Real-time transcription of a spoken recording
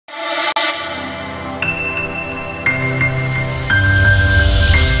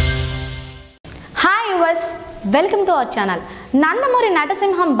Welcome to our channel. Nandamuri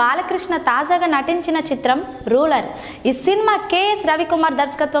నటసింహం Balakrishna తాజాగా నటించిన చిత్రం రూలర్. ఈ సినిమా కేఎస్ రవి కుమార్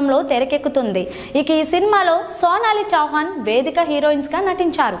దర్శకత్వంలో తెరకెక్కుతుంది. ఇక ఈ సినిమాలో సోనాలి చౌహాన్ వేదిక హీరోయిన్స్ గా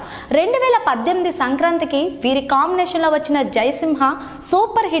నటించారు. 2018 సంక్రాంతికి వీరి కాంబినేషన్ లో వచ్చిన జయసింహ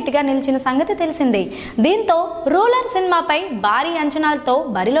సూపర్ హిట్ గా నిలిచిన సంగతి తెలిసిందే. దీంతో రూలర్ సినిమాపై భారీ అంచనాలతో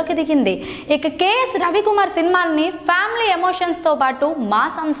బరిలోకి దిగింది. ఇక కేఎస్ రవి కుమార్ సినిమాల్ని ఫ్యామిలీ ఎమోషన్స్ తో పాటు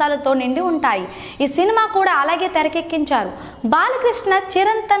మాస్ అంశాలతో నిండి ఉంటాయి. ఈ సినిమా కూడా అలాగే తెరకెక్కించారు. బాలకృష్ణ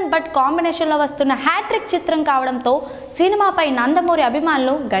చిరంతన్ భట్ కాంబినేషన్ లో వస్తున్న హ్యాట్రిక్ చిత్రం కావడంతో సినిమాపై నందమూరి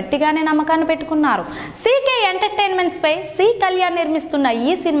అభిమానులు గట్టిగానే నమ్మకాన్ని పెట్టుకున్నారు. CK ఎంటర్టైన్మెంట్స్ పై C కళ్యాణ్ నిర్మిస్తున్న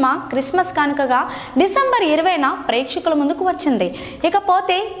ఈ సినిమా క్రిస్మస్ కానుకగా డిసెంబర్ 20న ప్రేక్షకుల ముందుకు వచ్చింది.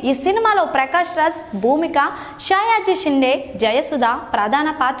 ఇకపోతే ఈ సినిమాలో ప్రకాష్ రాజ్, భూమిక, షాయాజీ షిండే, జయసుధ ప్రధాన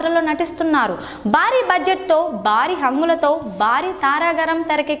పాత్రల్లో నటిస్తున్నారు. భారీ బడ్జెట్ తో భారీ హంగులతో భారీ తారాగరం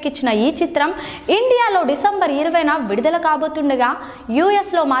తెరకెక్కించిన ఈ చిత్రం ఇండియాలో డిసెంబర్ 20న విడుదల కాబోతుండగా US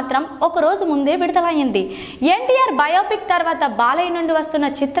లో మాత్రం ఒక రోజు ముందే విడుదలైంది. ఎన్టీఆర్ బయోపిక్ తర్వాత బాలయ్య నుండి వస్తున్న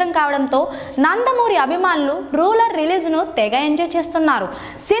చిత్రం కావడంతో నందమూరి అభిమానులు రూలర్ రిలీజ్ ను తెగ ఎంజాయ్ చేస్తున్నారు.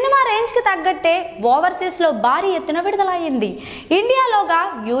 సినిమా రేంజ్ కి తగ్గట్టే ఓవర్సీస్ లో భారీ ఎత్తున విడుదలయ్యింది. ఇండియాలోగా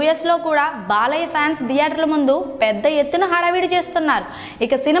US లో కూడా బాలయ్య ఫ్యాన్స్ థియేటర్ల ముందు పెద్ద ఎత్తున హడావిడి చేస్తున్నారు.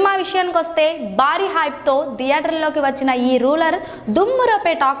 ఇక సినిమా విషయానికి వస్తే భారీ హైప్ తో థియేటర్లోకి వచ్చిన ఈ రూలర్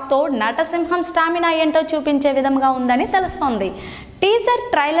దుమ్మురపే టాక్ తో నటసింహం స్టామినా ఏంటో చూపించే విధంగా ఉందని తెలుస్తోంది. టీజర్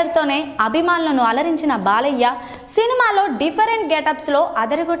ట్రైలర్తోనే అభిమానులను అలరించిన బాలయ్య సినిమాలో డిఫరెంట్ గెటప్స్ లో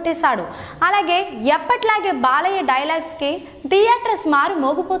అదరగొట్టేశాడు. అలాగే ఎప్పట్లాగే బాలయ్య డైలాగ్స్ కి థియేటర్స్ మారు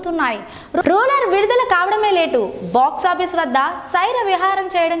మోగిపోతున్నాయి. రూలర్ విడుదల కావడమే లేటు, బాక్స్ ఆఫీస్ వద్ద సైర విహారం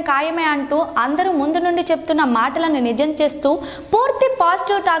చేయడం ఖాయమే అంటూ అందరూ ముందు నుండి చెప్తున్న మాటలను నిజం చేస్తూ పూర్తి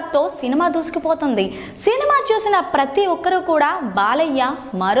పాజిటివ్ టాక్ తో సినిమా దూసుకుపోతుంది. సినిమా చూసిన ప్రతి ఒక్కరూ కూడా బాలయ్య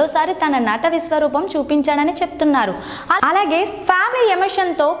మరోసారి తన నట విశ్వరూపం చూపించాడని చెప్తున్నారు. అలాగే ఫ్యామిలీ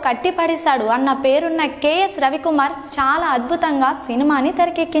ఎమోషన్ తో కట్టిపడేశాడు అన్న పేరున్న కేఎస్ రవికుమార్ చాలా అద్భుతంగా సినిమాని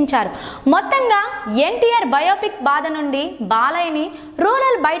తెరకెక్కించారు. మొత్తంగా ఎన్టీఆర్ బయోపిక్ బాధ నుండి బాలయ్యని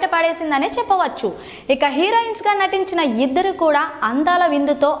రూరల్ బయటపడేసిందనే చెప్పవచ్చు. ఇక హీరోయిన్స్ గా నటించిన ఇద్దరు కూడా అందాల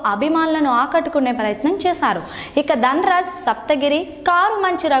విందుతో అభిమానులను ఆకట్టుకునే ప్రయత్నం చేశారు. ఇక ధనరాజ్, సప్తగిరి, కారు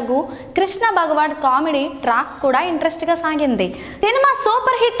మంచి రఘు, కృష్ణ భగవాన్ కామెడీ ట్రాక్ కూడా ఇంట్రెస్ట్ గా సాగింది. సినిమా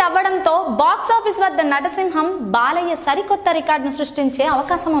సూపర్ హిట్ అవ్వడంతో బాక్స్ ఆఫీస్ వద్ద నటసింహం బాలయ్య సరికొత్త రికార్డును సృష్టించే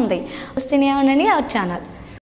అవకాశం ఉంది. చూస్తూనే ఉండండి అవర్ ఛానల్.